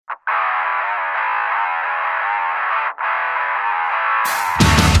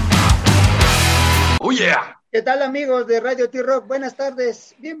Oh yeah. ¿Qué tal, amigos de Radio T-Rock? Buenas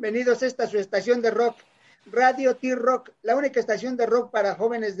tardes, bienvenidos a esta su estación de rock, Radio T-Rock, la única estación de rock para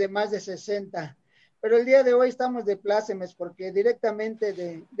jóvenes de más de 60. Pero el día de hoy estamos de plácemes porque directamente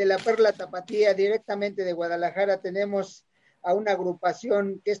de la Perla Tapatía, directamente de Guadalajara, tenemos a una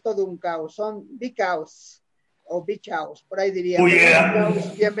agrupación que es todo un caos, son Big Chaos o Big Chaos, por ahí diría. Oh yeah.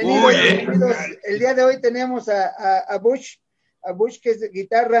 Bienvenidos, bienvenidos. El día de hoy tenemos a Bush que es de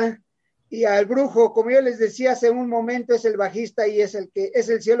guitarra, y al Brujo, como yo les decía hace un momento, es el bajista y es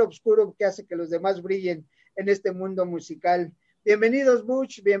el cielo oscuro que hace que los demás brillen en este mundo musical. Bienvenidos,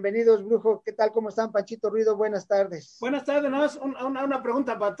 Bush, bienvenidos, Brujo. ¿Qué tal? ¿Cómo están, Panchito Ruido? Buenas tardes. Buenas tardes, no, es una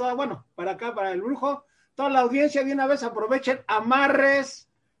pregunta para toda, para acá, para el Brujo. Toda la audiencia de una vez aprovechen amarres.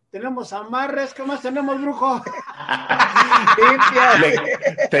 Tenemos amarres, ¿qué más tenemos, Brujo?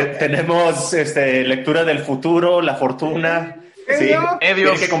 Tenemos lectura del futuro, la fortuna. Sí,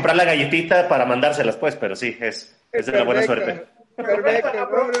 tienen que comprar la galletita para mandárselas, pues, pero sí, es de la buena suerte. Perfecto,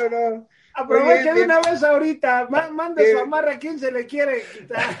 no. Aproveche de una vez ahorita, mande su amarre a quien se le quiere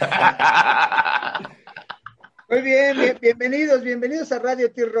quitar. Muy bien, bienvenidos a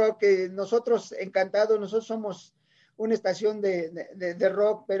Radio T-Rock, nosotros encantados, nosotros somos una estación de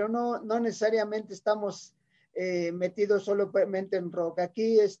rock, pero no necesariamente estamos metidos solamente en rock.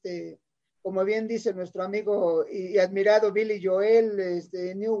 Aquí, como bien dice nuestro amigo y admirado Billy Joel,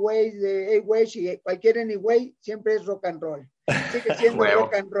 New Way, A-Way y cualquier Anyway, siempre es rock and roll. Sigue siendo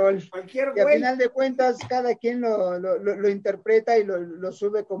rock and roll. Y al final de cuentas, cada quien lo interpreta y lo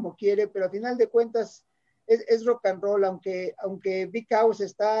sube como quiere, pero al final de cuentas es rock and roll, aunque Big House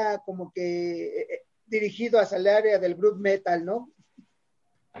está como que dirigido hacia el área del groove metal, ¿no?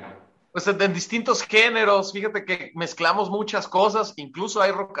 Pues en distintos géneros, fíjate que mezclamos muchas cosas, incluso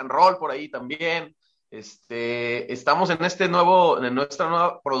hay rock and roll por ahí también. Estamos en nuestra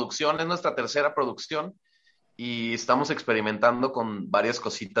nueva producción, es nuestra tercera producción, y estamos experimentando con varias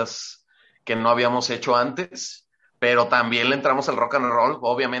cositas que no habíamos hecho antes, pero también le entramos al rock and roll,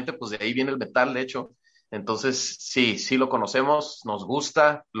 obviamente, pues de ahí viene el metal, de hecho. Entonces, sí lo conocemos, nos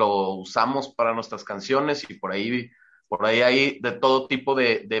gusta, lo usamos para nuestras canciones y por ahí hay de todo tipo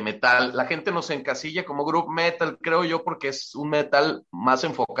de metal. La gente nos encasilla como group metal, creo yo, porque es un metal más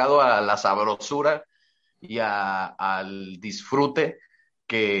enfocado a la sabrosura y al disfrute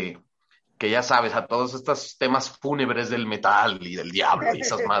que ya sabes, a todos estos temas fúnebres del metal y del diablo y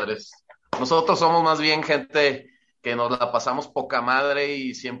esas madres. Nosotros somos más bien gente que nos la pasamos poca madre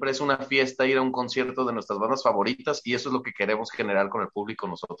y siempre es una fiesta ir a un concierto de nuestras bandas favoritas, y eso es lo que queremos generar con el público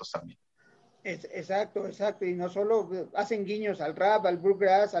nosotros también. Exacto, y no solo hacen guiños al rap, al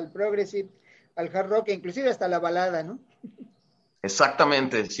bluegrass, al progressive, al hard rock, inclusive hasta la balada, ¿no?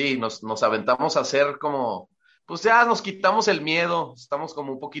 Exactamente, sí, nos aventamos a hacer como, pues ya nos quitamos el miedo, estamos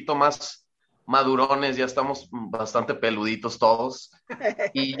como un poquito más madurones, ya estamos bastante peluditos todos,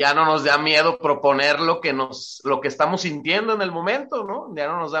 y ya no nos da miedo proponer lo que estamos sintiendo en el momento, ¿no? Ya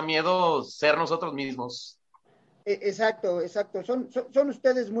no nos da miedo ser nosotros mismos. Exacto. Son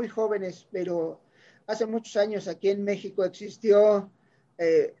ustedes muy jóvenes, pero hace muchos años aquí en México existió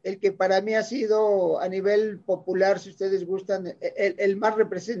el que para mí ha sido a nivel popular, si ustedes gustan, el más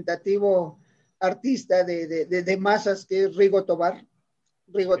representativo artista de masas, que es Rigo Tobar.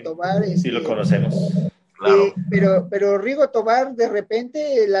 Sí, lo conocemos. Claro. Pero Rigo Tobar de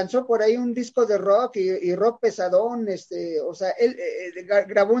repente lanzó por ahí un disco de rock y rock pesadón, o sea, él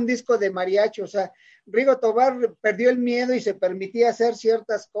grabó un disco de mariachi, o sea, Rigo Tobar perdió el miedo y se permitía hacer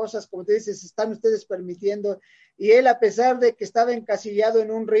ciertas cosas, como tú dices, están ustedes permitiendo, y él, a pesar de que estaba encasillado en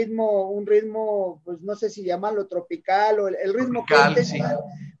un ritmo, pues no sé si llamarlo tropical o el ritmo tropical, que sí.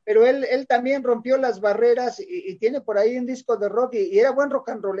 Pero él también rompió las barreras y tiene por ahí un disco de rock y era buen rock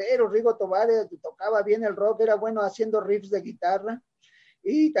and rollero. Rigo Tobar tocaba bien el rock, era bueno haciendo riffs de guitarra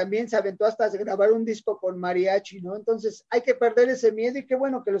y también se aventó hasta grabar un disco con mariachi, ¿no? Entonces hay que perder ese miedo y qué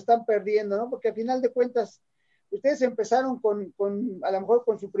bueno que lo están perdiendo, ¿no? Porque al final de cuentas ustedes empezaron con a lo mejor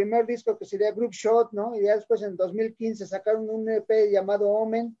con su primer disco que sería Group Shot, ¿no? Y ya después en 2015 sacaron un EP llamado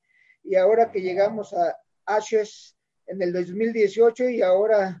Omen y ahora que llegamos a Ashes en el 2018 y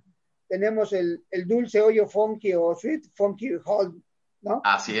ahora tenemos el dulce hoyo funky o sweet funky hall, ¿no?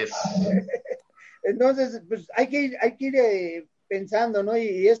 Así es. Entonces, pues hay que ir pensando, ¿no?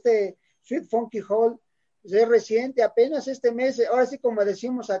 Y este sweet funky hall pues, es reciente, apenas este mes, ahora sí como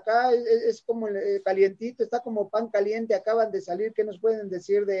decimos acá, es como calientito, está como pan caliente, acaban de salir, ¿qué nos pueden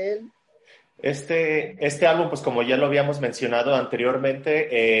decir de él? Este álbum, pues como ya lo habíamos mencionado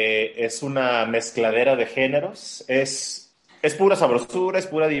anteriormente, es una mezcladera de géneros, es pura sabrosura, es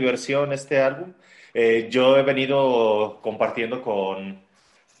pura diversión este álbum. Yo he venido compartiendo con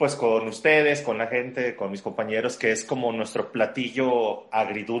pues con ustedes, con la gente, con mis compañeros, que es como nuestro platillo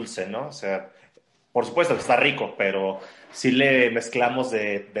agridulce, ¿no? O sea, por supuesto que está rico, pero sí le mezclamos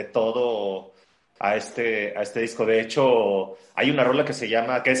de todo a este disco. De hecho, hay una rola que se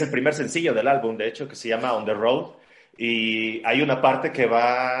llama, que es el primer sencillo del álbum, de hecho, que se llama On the Road. Y hay una parte que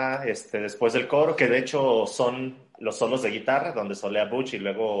va después del coro, que de hecho son los solos de guitarra, donde solea Butch y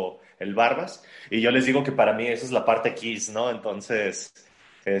luego el Barbas. Y yo les digo que para mí esa es la parte Kiss, ¿no? Entonces,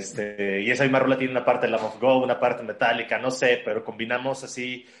 y esa misma rola tiene una parte Lamb of God, una parte metálica, no sé, pero combinamos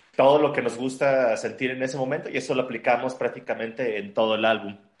así todo lo que nos gusta sentir en ese momento y eso lo aplicamos prácticamente en todo el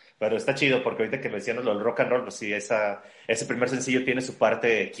álbum. Pero está chido porque ahorita que mencionas lo del rock and roll, pues sí, ese primer sencillo tiene su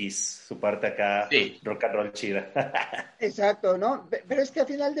parte Kiss, su parte acá Sí. rock and roll chida. Exacto, ¿no? Pero es que a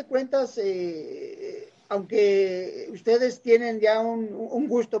final de cuentas, aunque ustedes tienen ya un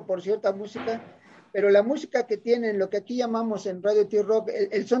gusto por cierta música, pero la música que tienen, lo que aquí llamamos en Radio T-Rock,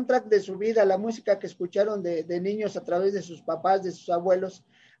 el soundtrack de su vida, la música que escucharon de niños a través de sus papás, de sus abuelos,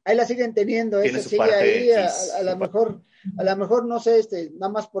 ahí la siguen teniendo, Tiene esa su sigue parte ahí, Kiss, a lo mejor, no sé,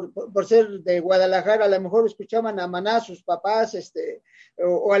 nada más por ser de Guadalajara, a lo mejor escuchaban a Maná, sus papás,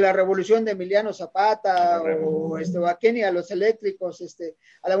 o a la Revolución de Emiliano Zapata, o a Kenny, a los Eléctricos,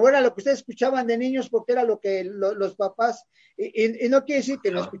 a lo mejor era lo que ustedes escuchaban de niños porque era lo que los papás, y no quiere decir que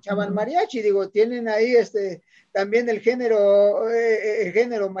no escuchaban mariachi, digo, tienen ahí también el género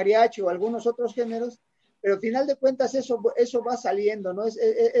mariachi o algunos otros géneros, pero al final de cuentas eso va saliendo, ¿no?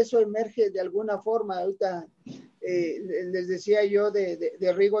 Eso emerge de alguna forma. Ahorita les decía yo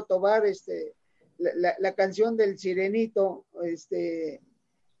de Rigo Tobar, la canción del Sirenito,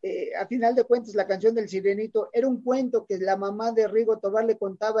 a final de cuentas la canción del Sirenito era un cuento que la mamá de Rigo Tobar le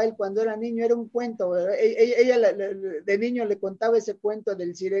contaba a él cuando era niño, era un cuento, ella de niño le contaba ese cuento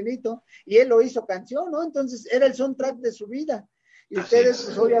del Sirenito y él lo hizo canción, ¿no? Entonces era el soundtrack de su vida. Y ustedes,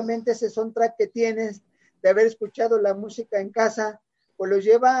 pues obviamente ese soundtrack que tienes de haber escuchado la música en casa, pues los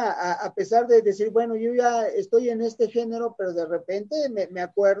lleva a pesar de decir, bueno, yo ya estoy en este género, pero de repente me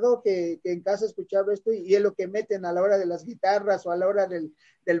acuerdo que en casa escuchaba esto y es lo que meten a la hora de las guitarras o a la hora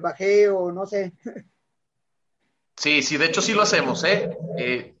del bajeo, no sé. Sí, sí, de hecho sí lo hacemos, ¿eh?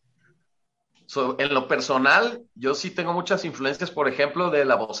 En lo personal, yo sí tengo muchas influencias, por ejemplo, de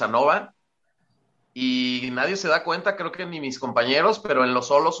la bossa nova, y nadie se da cuenta, creo que ni mis compañeros, pero en los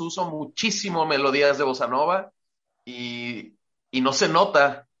solos uso muchísimo melodías de bossa nova y no se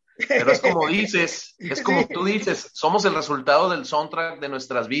nota, pero es como dices, es como tú dices, somos el resultado del soundtrack de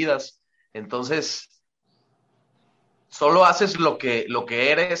nuestras vidas, entonces solo haces lo que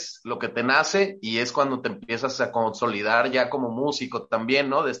eres, lo que te nace, y es cuando te empiezas a consolidar ya como músico también,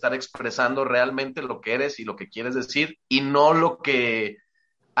 ¿no? De estar expresando realmente lo que eres y lo que quieres decir, y no lo que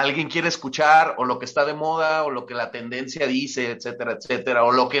alguien quiere escuchar, o lo que está de moda, o lo que la tendencia dice, etcétera, etcétera,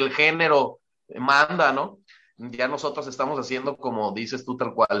 o lo que el género manda, ¿no? Ya nosotros estamos haciendo, como dices tú,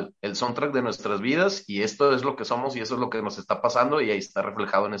 tal cual, el soundtrack de nuestras vidas, y esto es lo que somos, y eso es lo que nos está pasando, y ahí está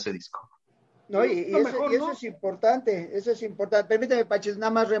reflejado en ese disco. No, y eso es importante, eso es importante. Permíteme, Pachis,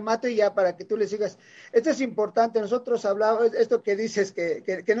 nada más remato y ya para que tú le sigas. Esto es importante, nosotros hablamos, esto que dices,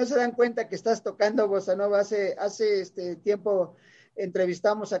 que no se dan cuenta que estás tocando bossa nova. Hace tiempo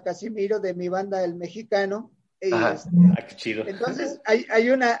entrevistamos a Casimiro de mi banda El Mexicano. Qué chido. Entonces hay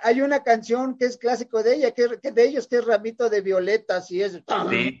una canción que es clásico de ella, que de ellos, que es Ramito de Violetas, y es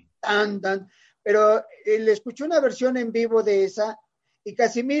tan, pero le escuché una versión en vivo de esa. Y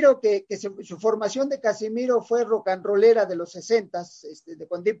Casimiro, su formación de Casimiro fue rock and rollera de los 60s,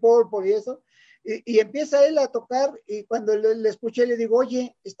 con Deep Purple y eso, y empieza él a tocar, y cuando le escuché le digo,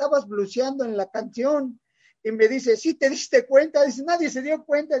 oye, estabas bluseando en la canción, y me dice, ¿sí te diste cuenta? Dice, nadie se dio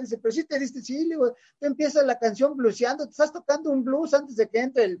cuenta, dice, pero sí te diste, sí, le digo, tú empiezas la canción bluseando, te estás tocando un blues antes de que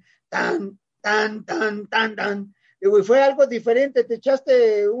entre el tan, tan, tan, tan, tan, digo, y fue algo diferente, te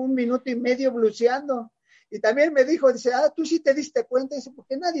echaste 1 minuto y medio bluseando. Y también me dijo, dice, tú sí te diste cuenta, dice,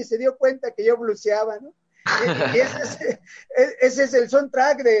 porque nadie se dio cuenta que yo bluseaba, ¿no? Y ese es el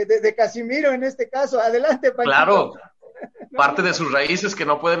soundtrack de Casimiro en este caso. Adelante, Panchito. Claro, parte de sus raíces que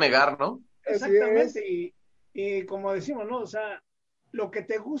no puede negar, ¿no? Exactamente, y como decimos, ¿no? O sea, lo que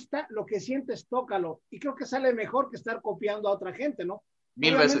te gusta, lo que sientes, tócalo. Y creo que sale mejor que estar copiando a otra gente, ¿no?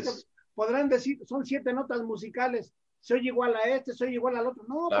 1000 veces. Podrán decir, son 7 notas musicales, soy igual a soy igual al otro.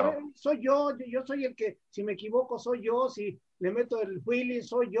 No, claro. Pero soy yo soy el que, si me equivoco, soy yo, si le meto el feeling,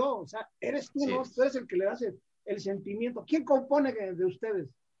 soy yo. O sea, eres tú, sí. ¿No? Tú eres el que le das el sentimiento. ¿Quién compone de ustedes?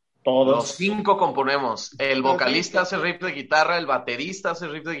 Todos. Los 5 componemos. El vocalista hace riff de guitarra, el baterista hace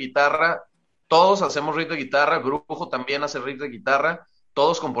riff de guitarra, todos hacemos riff de guitarra, el Brujo también hace riff de guitarra,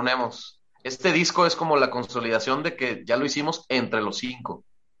 todos componemos. Este disco es como la consolidación de que ya lo hicimos entre los 5.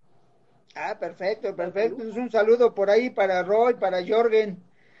 Ah, perfecto, perfecto. Entonces, un saludo por ahí para Roy, para Jorgen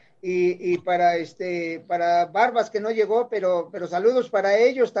y para Barbas que no llegó, pero saludos para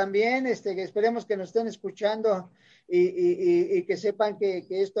ellos también, que esperemos que nos estén escuchando y que sepan que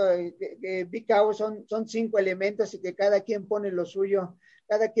esto, que Big House son 5 elementos y que cada quien pone lo suyo,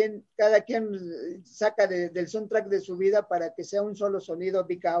 cada quien saca del soundtrack de su vida para que sea un solo sonido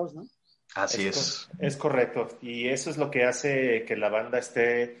Big House, ¿no? Así es. Es correcto. Y eso es lo que hace que la banda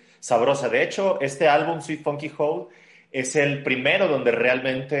esté sabrosa. De hecho, este álbum, Sweet Funky Hole, es el primero donde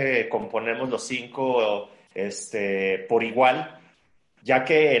realmente componemos los 5 por igual, ya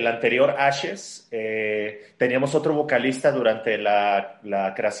que el anterior, Ashes, teníamos otro vocalista durante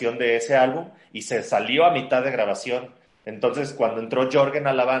la creación de ese álbum y se salió a mitad de grabación. Entonces, cuando entró Jorgen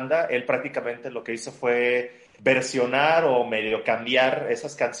a la banda, él prácticamente lo que hizo fue versionar o medio cambiar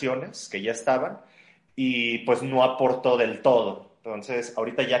esas canciones que ya estaban y pues no aportó del todo. Entonces,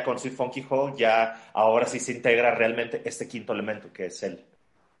 ahorita ya con Sweet Funky Hole, ya ahora sí se integra realmente este quinto elemento que es él.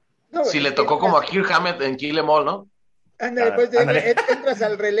 No, Sí, le es que tocó como a Kirk Hammett en Kill Em All, ¿no? ándale, pues Ándale. entras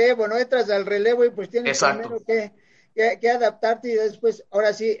al relevo, ¿no? Entras al relevo y pues tienes Exacto. primero que adaptarte y después,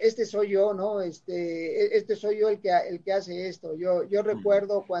 ahora sí, este soy yo, ¿no? Este soy yo el que hace esto. Yo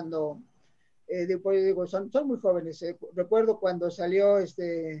recuerdo cuando, digo, son muy jóvenes, recuerdo cuando salió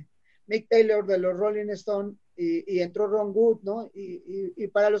Mick Taylor de los Rolling Stones y entró Ron Wood, ¿no? Y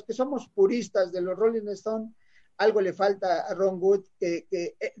para los que somos puristas de los Rolling Stones, algo le falta a Ron Wood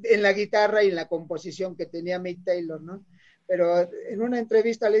que en la guitarra y en la composición que tenía Mick Taylor, ¿no? Pero en una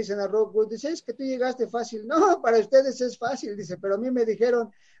entrevista le dicen a Ron Wood, dice, es que tú llegaste fácil. No, para ustedes es fácil, dice, pero a mí me dijeron,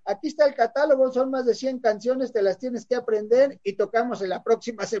 aquí está el catálogo, son más de 100 canciones, te las tienes que aprender y tocamos en la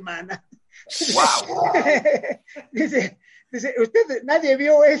próxima semana. ¡Wow! Dice, usted, nadie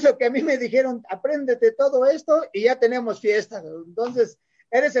vio eso que a mí me dijeron, apréndete todo esto y ya tenemos fiesta. Entonces,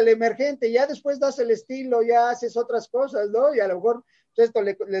 eres el emergente, ya después das el estilo, ya haces otras cosas, ¿no? Y a lo mejor pues esto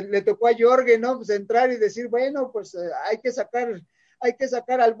le tocó a Jorge, ¿no? Pues entrar y decir, bueno, pues hay que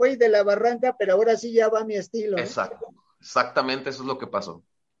sacar al buey de la barranca, pero ahora sí ya va mi estilo, ¿no? Exacto. Exactamente eso es lo que pasó.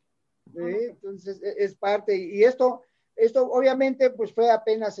 ¿Sí? Entonces es parte, y esto obviamente pues fue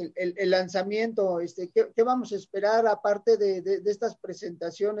apenas el lanzamiento. ¿Qué vamos a esperar aparte de estas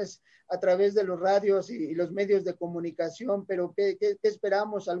presentaciones a través de los radios y los medios de comunicación? Pero ¿qué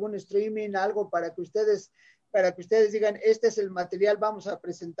esperamos? ¿Algún streaming, algo para que ustedes digan, este es el material, vamos a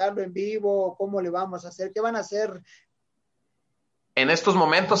presentarlo en vivo, cómo le vamos a hacer, qué van a hacer? En estos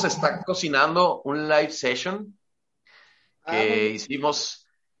momentos se está cocinando un live session que Muy hicimos.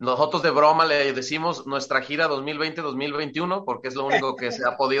 Nosotros de broma le decimos nuestra gira 2020-2021 porque es lo único que se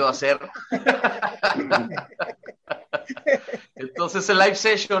ha podido hacer. Entonces el live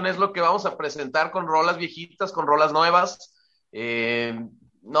session es lo que vamos a presentar con rolas viejitas, con rolas nuevas.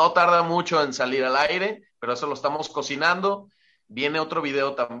 No tarda mucho en salir al aire, pero eso lo estamos cocinando. Viene otro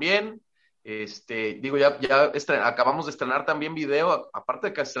video también. Digo, ya acabamos de estrenar también video. Aparte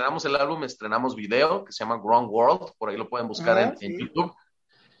de que estrenamos el álbum, estrenamos video que se llama Ground World. Por ahí lo pueden buscar sí. en YouTube.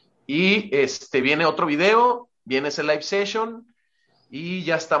 Y viene otro video, viene ese live session y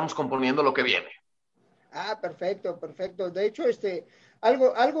ya estamos componiendo lo que viene. Perfecto, perfecto. De hecho,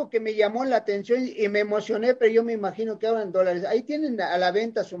 algo que me llamó la atención y me emocioné, pero yo me imagino que ahora en dólares. Ahí tienen a la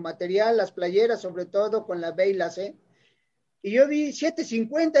venta su material, las playeras, sobre todo con la B y la C. Y yo vi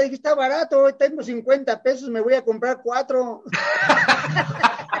 7.50, dije, está barato, hoy tengo 50 pesos, me voy a comprar 4.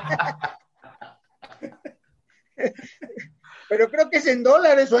 Pero creo que es en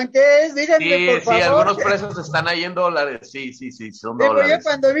dólares, ¿o en qué es? Díganme, por favor. Sí, algunos precios están ahí en dólares. Sí, son Digo, dólares. yo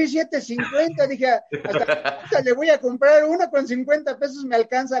cuando vi 7.50 dije, hasta le voy a comprar una con 50 pesos, me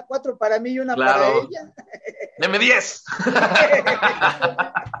alcanza 4 para mí y una para ella. Deme 10.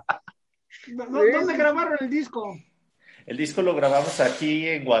 ¿Dónde grabaron el disco? El disco lo grabamos aquí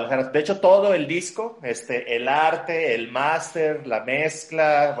en Guadalajara. De hecho, todo el disco, el arte, el máster, la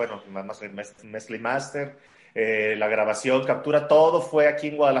mezcla, bueno, más mezcla y máster, la grabación, captura, todo fue aquí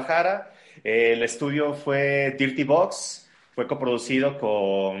en Guadalajara. El estudio fue Dirty Box, fue coproducido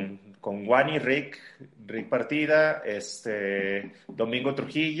con Wani, Rick Partida, Domingo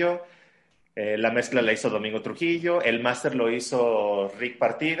Trujillo. La mezcla la hizo Domingo Trujillo, el máster lo hizo Rick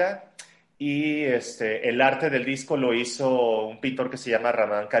Partida. Y el arte del disco lo hizo un pintor que se llama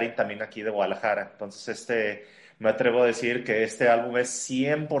Ramán Karim, también aquí de Guadalajara. Entonces, me atrevo a decir que este álbum es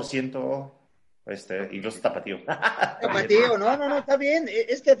 100%, incluso tapatío. Tapatío, no, está bien.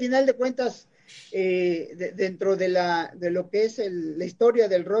 Es que al final de cuentas, dentro de lo que es la historia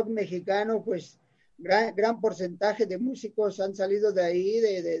del rock mexicano, pues gran porcentaje de músicos han salido de ahí,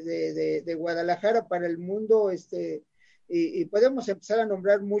 de Guadalajara para el mundo, y podemos empezar a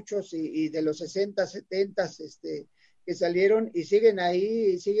nombrar muchos y de los 60, 70, que salieron y siguen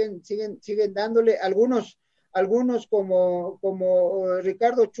ahí, siguen dándole algunos como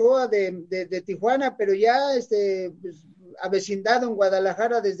Ricardo Ochoa de Tijuana, pero ya pues, avecindado en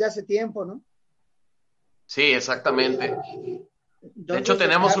Guadalajara desde hace tiempo, ¿no? Sí, exactamente. Entonces, de hecho,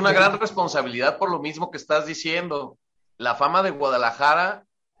 tenemos una gran responsabilidad por lo mismo que estás diciendo. La fama de Guadalajara,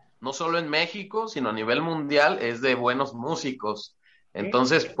 no solo en México, sino a nivel mundial, es de buenos músicos.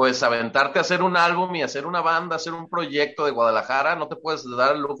 Entonces, pues aventarte a hacer un álbum y hacer una banda, hacer un proyecto de Guadalajara, no te puedes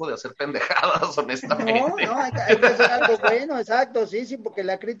dar el lujo de hacer pendejadas, honestamente. No, hay que hacer algo bueno, exacto, sí, porque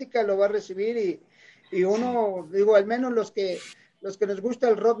la crítica lo va a recibir y uno, digo, al menos los que nos gusta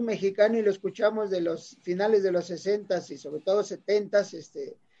el rock mexicano y lo escuchamos de los finales de los 60s y sobre todo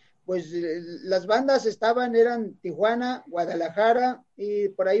 70s, pues las bandas eran Tijuana, Guadalajara y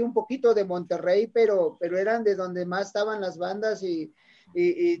por ahí un poquito de Monterrey, pero eran de donde más estaban las bandas y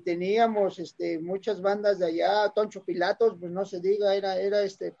teníamos muchas bandas de allá, Toncho Pilatos, pues no se diga, era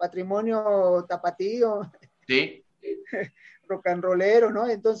patrimonio tapatío, sí, rock and rollero, ¿no?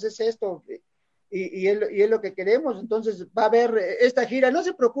 Entonces y es lo que queremos. Entonces va a haber esta gira, no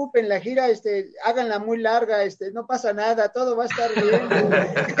se preocupen, la gira háganla muy larga, no pasa nada, todo va a estar bien.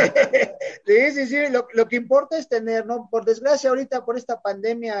 Sí, lo que importa es tener, ¿no? Por desgracia ahorita por esta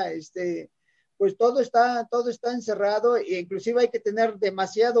pandemia, pues todo está encerrado e inclusive hay que tener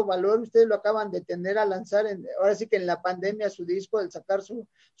demasiado valor. Ustedes lo acaban de tener a lanzar ahora sí que en la pandemia su disco, el sacar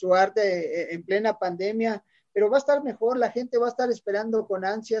su arte en plena pandemia, pero va a estar mejor, la gente va a estar esperando con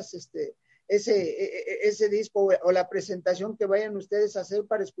ansias ese disco o la presentación que vayan ustedes a hacer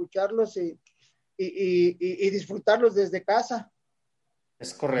para escucharlos y disfrutarlos desde casa.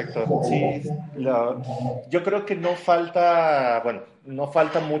 Es correcto, sí. Yo creo que no falta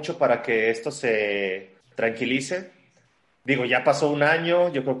mucho para que esto se tranquilice. Digo, ya pasó un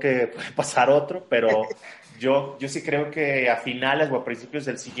año, yo creo que puede pasar otro, pero yo sí creo que a finales o a principios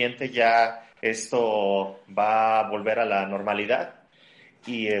del siguiente ya esto va a volver a la normalidad.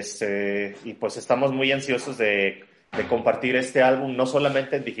 Y pues estamos muy ansiosos de compartir este álbum, no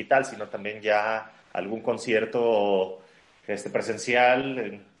solamente en digital, sino también ya algún concierto presencial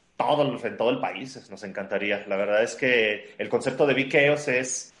en todo el país. Nos encantaría. La verdad es que el concepto de Big Chaos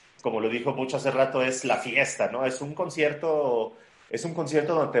es, como lo dijo mucho hace rato, es la fiesta, ¿no? Es un concierto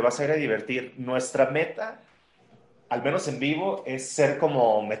donde te vas a ir a divertir. Nuestra meta, al menos en vivo, es ser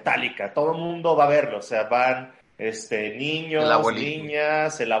como Metallica. Todo el mundo va a verlo, o sea, van niños,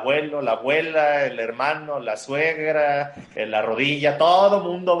 niñas, el abuelo, la abuela, el hermano, la suegra, la rodilla, todo el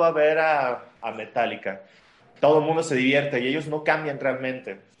mundo va a ver a Metallica. Todo el mundo se divierte y ellos no cambian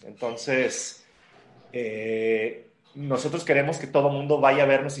realmente. Entonces, nosotros queremos que todo el mundo vaya a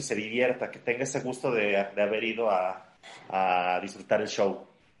vernos y se divierta, que tenga ese gusto de haber ido a disfrutar el show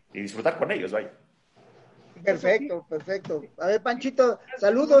y disfrutar con ellos, vaya. Perfecto. A ver, Panchito,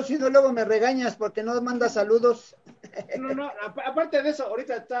 saludos, si no luego me regañas porque no mandas saludos. No, aparte de eso,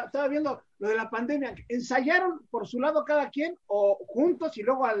 ahorita estaba viendo lo de la pandemia. ¿Ensayaron por su lado cada quien o juntos y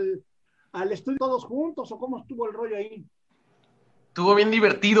luego al estudio todos juntos o cómo estuvo el rollo ahí? Estuvo bien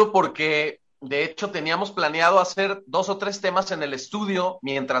divertido porque de hecho teníamos planeado hacer 2 o 3 temas en el estudio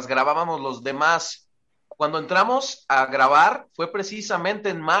mientras grabábamos los demás. Cuando entramos a grabar fue precisamente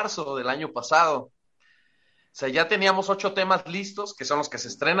en marzo del año pasado. O sea, ya teníamos 8 temas listos, que son los que se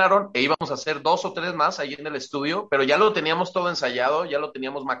estrenaron, e íbamos a hacer 2 o 3 más ahí en el estudio, pero ya lo teníamos todo ensayado, ya lo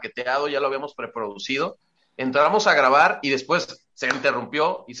teníamos maqueteado, ya lo habíamos preproducido. Entramos a grabar y después se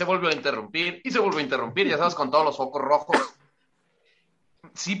interrumpió y se volvió a interrumpir y se volvió a interrumpir, ya sabes, con todos los focos rojos.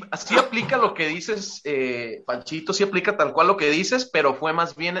 Sí aplica lo que dices, Panchito, sí aplica tal cual lo que dices, pero fue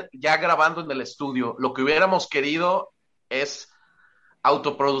más bien ya grabando en el estudio. Lo que hubiéramos querido es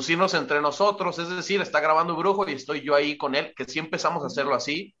autoproducirnos entre nosotros, es decir, está grabando Brujo y estoy yo ahí con él, que sí empezamos a hacerlo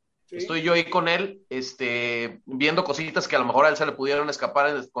así. ¿Sí? Estoy yo ahí con él, viendo cositas que a lo mejor a él se le pudieron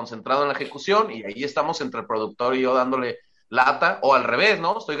escapar, concentrado en la ejecución, y ahí estamos entre el productor y yo dándole lata, o al revés,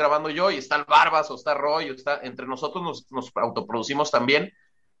 ¿no? Estoy grabando yo y está el Barbas, o está Roy, o está, entre nosotros nos autoproducimos también,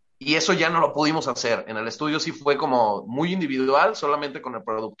 y eso ya no lo pudimos hacer. En el estudio sí fue como muy individual, solamente con el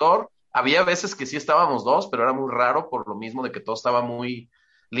productor. Había veces que sí estábamos 2, pero era muy raro por lo mismo de que todo estaba muy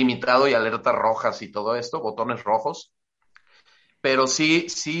limitado y alertas rojas y todo esto, botones rojos. Pero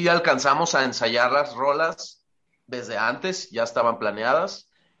sí alcanzamos a ensayar las rolas desde antes, ya estaban planeadas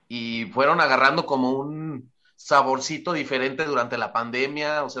y fueron agarrando como un saborcito diferente durante la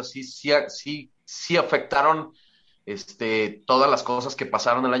pandemia. O sea, sí afectaron todas las cosas que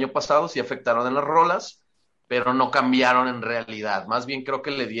pasaron el año pasado, sí afectaron en las rolas, pero no cambiaron en realidad. Más bien creo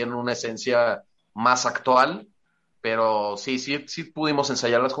que le dieron una esencia más actual pero sí pudimos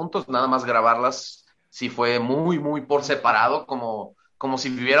ensayarlas juntos, nada más grabarlas, sí fue muy, muy por separado, como si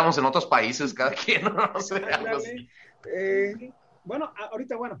viviéramos en otros países, cada quien, no sé, algo así. Bueno,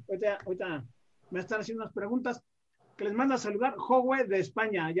 ahorita me están haciendo unas preguntas que les manda a saludar Jowe de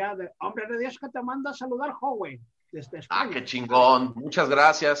España, hombre de Dios que te manda a saludar Jowe desde España. Qué chingón, muchas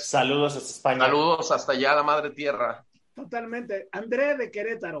gracias. Saludos hasta España. Saludos hasta allá, la madre tierra. Totalmente. André de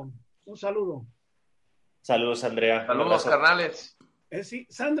Querétaro, un saludo. Saludos, Andrea. Saludos, carnales. Sí,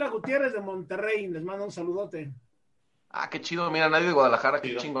 Sandra Gutiérrez de Monterrey, les manda un saludote. Qué chido, mira, nadie de Guadalajara,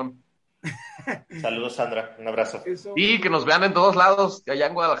 qué chingón. Saludos, Sandra, un abrazo. Y que nos vean en todos lados, allá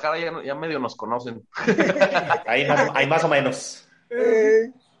en Guadalajara ya medio nos conocen. Hay más o menos.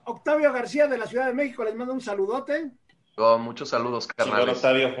 Octavio García de la Ciudad de México, les manda un saludote. Con muchos saludos, carnales. Chingón,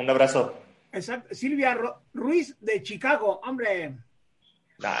 Octavio, un abrazo. Exacto. Silvia Ruiz de Chicago, hombre.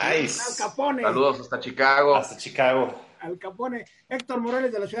 Nice. Al Capone. Saludos hasta Chicago. Hasta Chicago. Al Capone. Héctor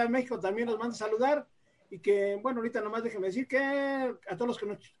Morales de la Ciudad de México también nos manda a saludar. Y que, bueno, ahorita nomás déjenme decir que a todos los que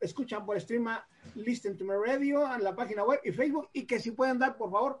nos escuchan por stream, Listen to My Radio, en la página web y Facebook, y que si pueden dar, por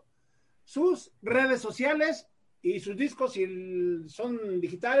favor, sus redes sociales y sus discos, si son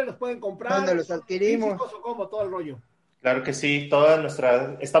digitales, los pueden comprar. ¿Dónde los adquirimos? Físicos o como, todo el rollo. Claro que sí,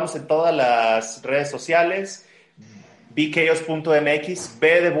 estamos en todas las redes sociales, bchaos.mx,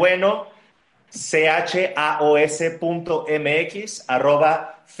 B de bueno, chaos.mx,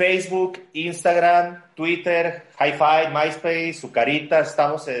 @Facebook, Instagram, Twitter, Hi-Fi, MySpace, su carita,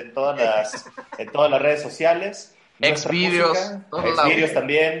 estamos en todas las redes sociales. Xvideos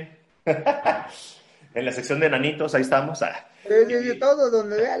también. En la sección de enanitos, ahí estamos. De todo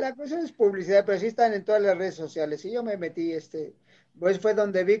donde vea la cosa es publicidad, pero sí están en todas las redes sociales. Y yo me metí, pues fue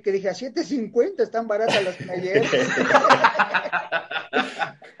donde vi que dije, a $7.50 están baratas las playeras.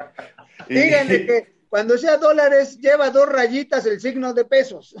 Díganle que cuando sea dólares, lleva 2 rayitas el signo de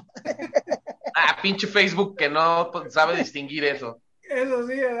pesos. Pinche Facebook que no sabe distinguir eso. Eso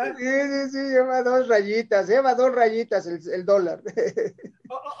sí, ¿verdad? Sí, lleva 2 rayitas, el dólar.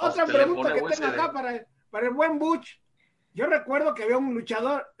 Otra pregunta que tengo acá para el buen Butch. Yo recuerdo que había un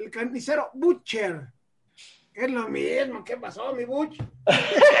luchador, el carnicero Butcher. Es lo mismo, ¿qué pasó, mi Butch?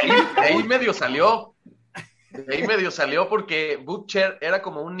 De ahí medio salió. Porque Butcher era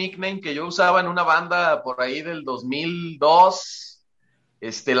como un nickname que yo usaba en una banda por ahí del 2002.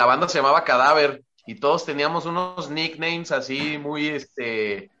 La banda se llamaba Cadáver y todos teníamos unos nicknames así muy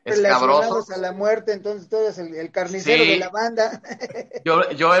escabrosos. A la muerte, entonces tú eres el carnicero de la banda.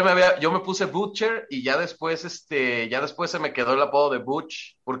 Yo me puse Butcher y ya después se me quedó el apodo de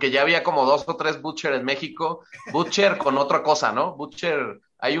Butch, porque ya había como 2 o 3 Butcher en México. Butcher con otra cosa, ¿no? Butcher,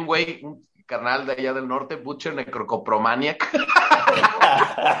 hay un güey, un carnal de allá del norte, Butcher Necrocopromaniac.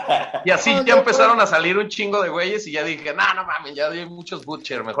 Y así ya empezaron a salir un chingo de güeyes y ya dije, no mames, ya hay muchos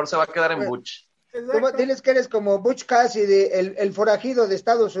Butcher, mejor se va a quedar en Butch. Diles que eres como Butch Cassidy, el forajido de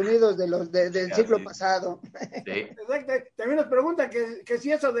Estados Unidos del siglo pasado. Sí. Exacto. También nos pregunta que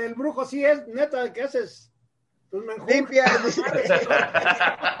si eso del brujo sí es neta, que haces tus menjurjes. Limpia.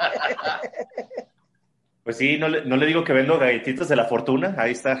 Pues sí, no le digo que vendo galletitas de la fortuna,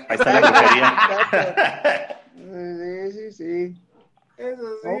 ahí está la brujería. Sí. Eso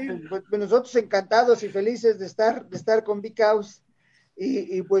sí. No, pues nosotros encantados y felices de estar con Big House.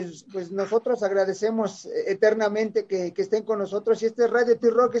 Y pues nosotros agradecemos eternamente que estén con nosotros. Y este Radio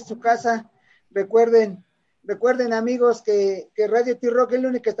T-Rock es su casa. Recuerden amigos que Radio T-Rock es la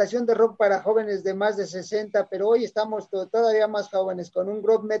única estación de rock para jóvenes de más de 60, pero hoy estamos todavía más jóvenes, con un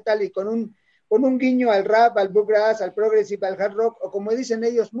rock metal y con un guiño al rap, al bluegrass, al progressive, al hard rock, o como dicen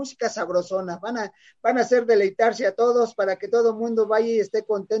ellos, música sabrosona. Van a hacer deleitarse a todos para que todo el mundo vaya y esté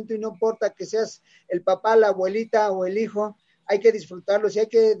contento, y no importa que seas el papá, la abuelita o el hijo. Hay que disfrutarlos, y hay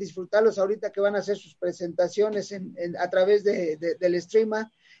que disfrutarlos ahorita que van a hacer sus presentaciones a través del streamer,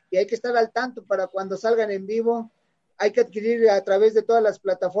 y hay que estar al tanto para cuando salgan en vivo. Hay que adquirir a través de todas las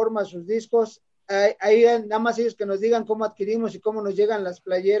plataformas sus discos. Ahí nada más ellos que nos digan cómo adquirimos y cómo nos llegan las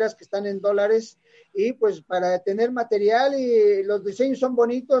playeras que están en $, y pues para tener material, y los diseños son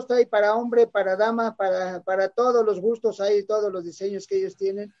bonitos, hay para hombre, para dama, para todos los gustos, hay todos los diseños que ellos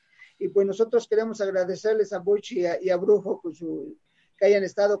tienen. Y pues nosotros queremos agradecerles a Butch y a Brujo que hayan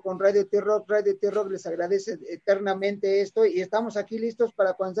estado con Radio T-Rock. Radio T-Rock les agradece eternamente esto, y estamos aquí listos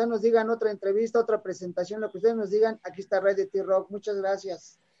para cuando nos digan otra entrevista, otra presentación, lo que ustedes nos digan. Aquí está Radio T-Rock. Muchas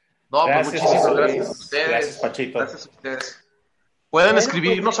gracias. No, gracias, pues muchísimas gracias a ustedes. Gracias, Pachito. Gracias a ustedes. Pueden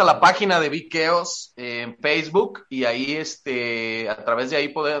escribirnos a la página de Big Chaos en Facebook, y ahí a través de ahí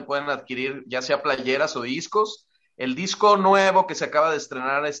pueden adquirir ya sea playeras o discos. El disco nuevo que se acaba de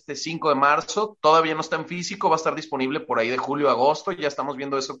estrenar este 5 de marzo, todavía no está en físico, va a estar disponible por ahí de julio a agosto, ya estamos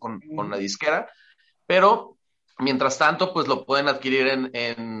viendo eso con la disquera, pero mientras tanto, pues lo pueden adquirir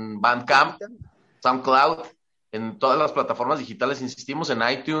en Bandcamp, SoundCloud, en todas las plataformas digitales, insistimos, en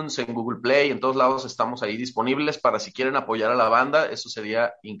iTunes, en Google Play, en todos lados estamos ahí disponibles para si quieren apoyar a la banda, eso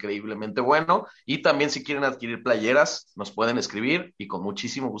sería increíblemente bueno. Y también si quieren adquirir playeras, nos pueden escribir y con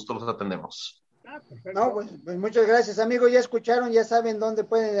muchísimo gusto los atendemos. No, pues muchas gracias, amigos. Ya escucharon, ya saben dónde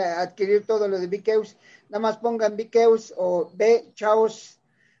pueden adquirir todo lo de Vikeus. Nada más pongan Vikeus o Chaos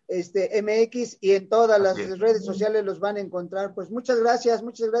MX y en todas las redes sociales los van a encontrar. Pues muchas gracias.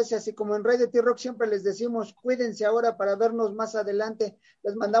 Y como en Radio T-Rock siempre les decimos, cuídense ahora para vernos más adelante.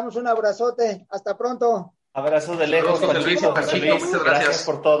 Les mandamos un abrazote. Hasta pronto. Abrazo de lejos, Panchito, José Luis. Gracias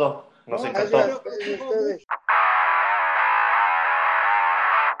por todo. Nos encantó. Gracias a ustedes.